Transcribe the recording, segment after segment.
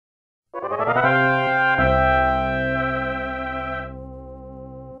I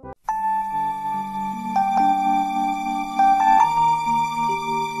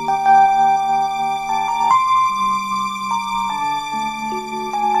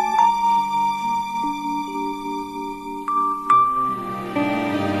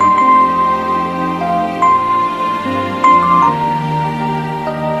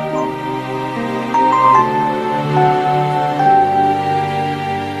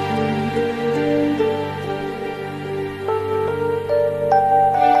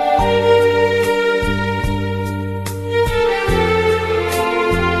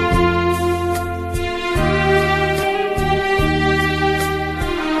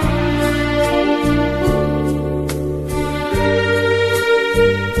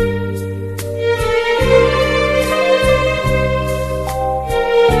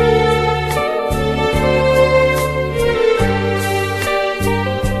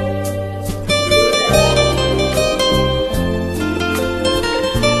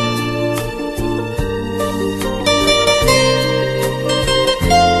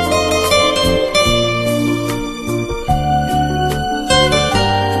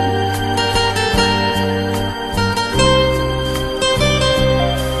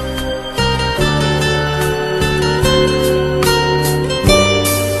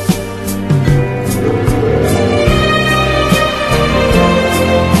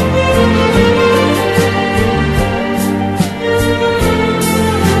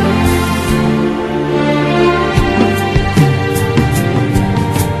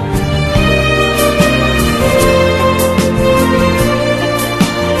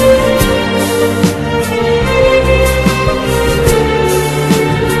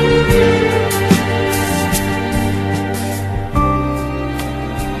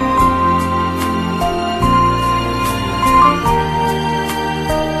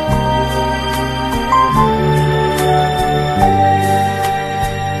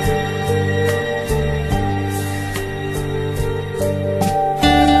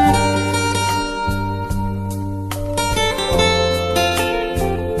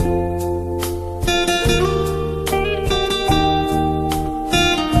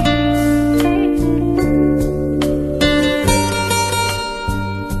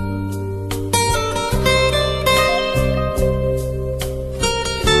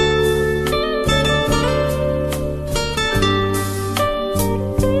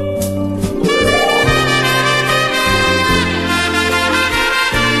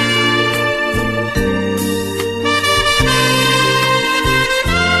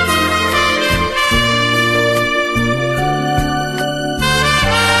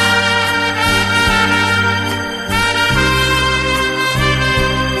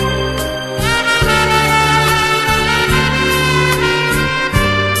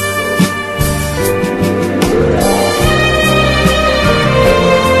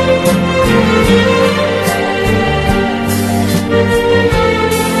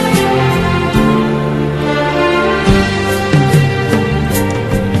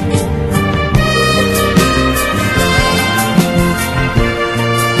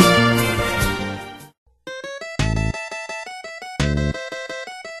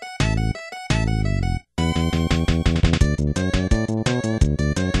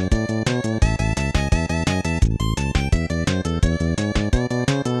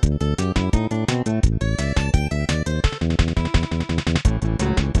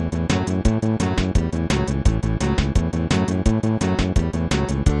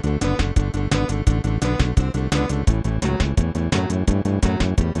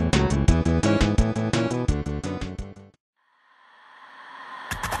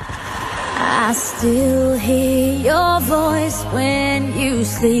still hear your voice when you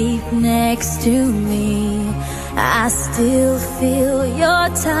sleep next to me. I still feel your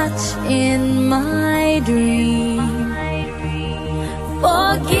touch in my dream.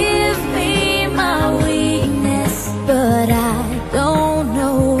 Forgive me my weakness, but I don't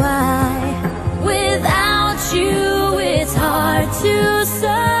know why. Without you, it's hard to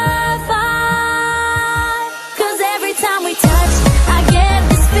survive. 'Cause every time we touch, I get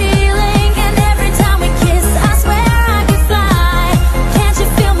this feeling, and every time we kiss, I swear I could fly. Can't you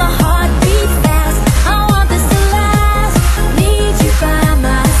feel my heart beat fast? I want this to last. Need you by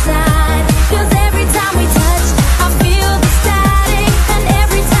my side. 'Cause every time we touch, I feel the static, and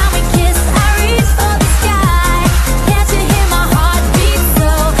every time we kiss, I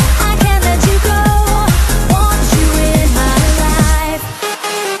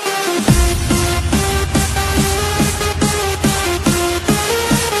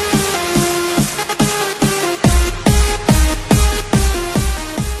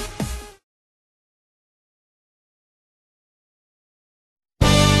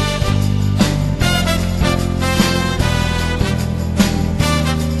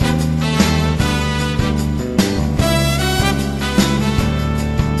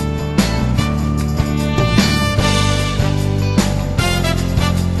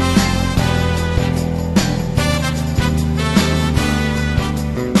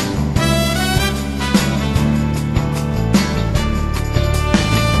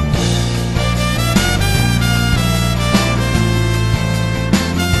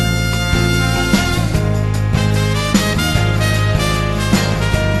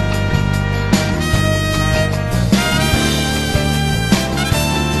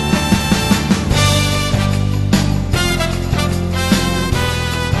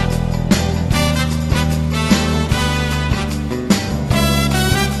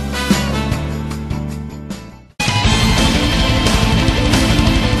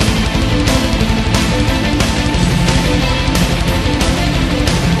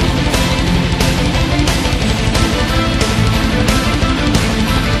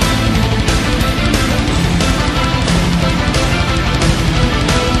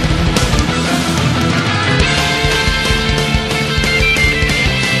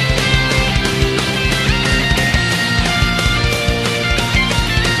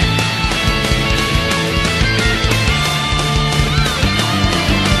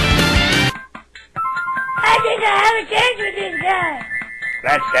Yeah.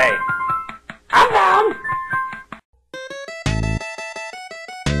 Let's see. I'm down.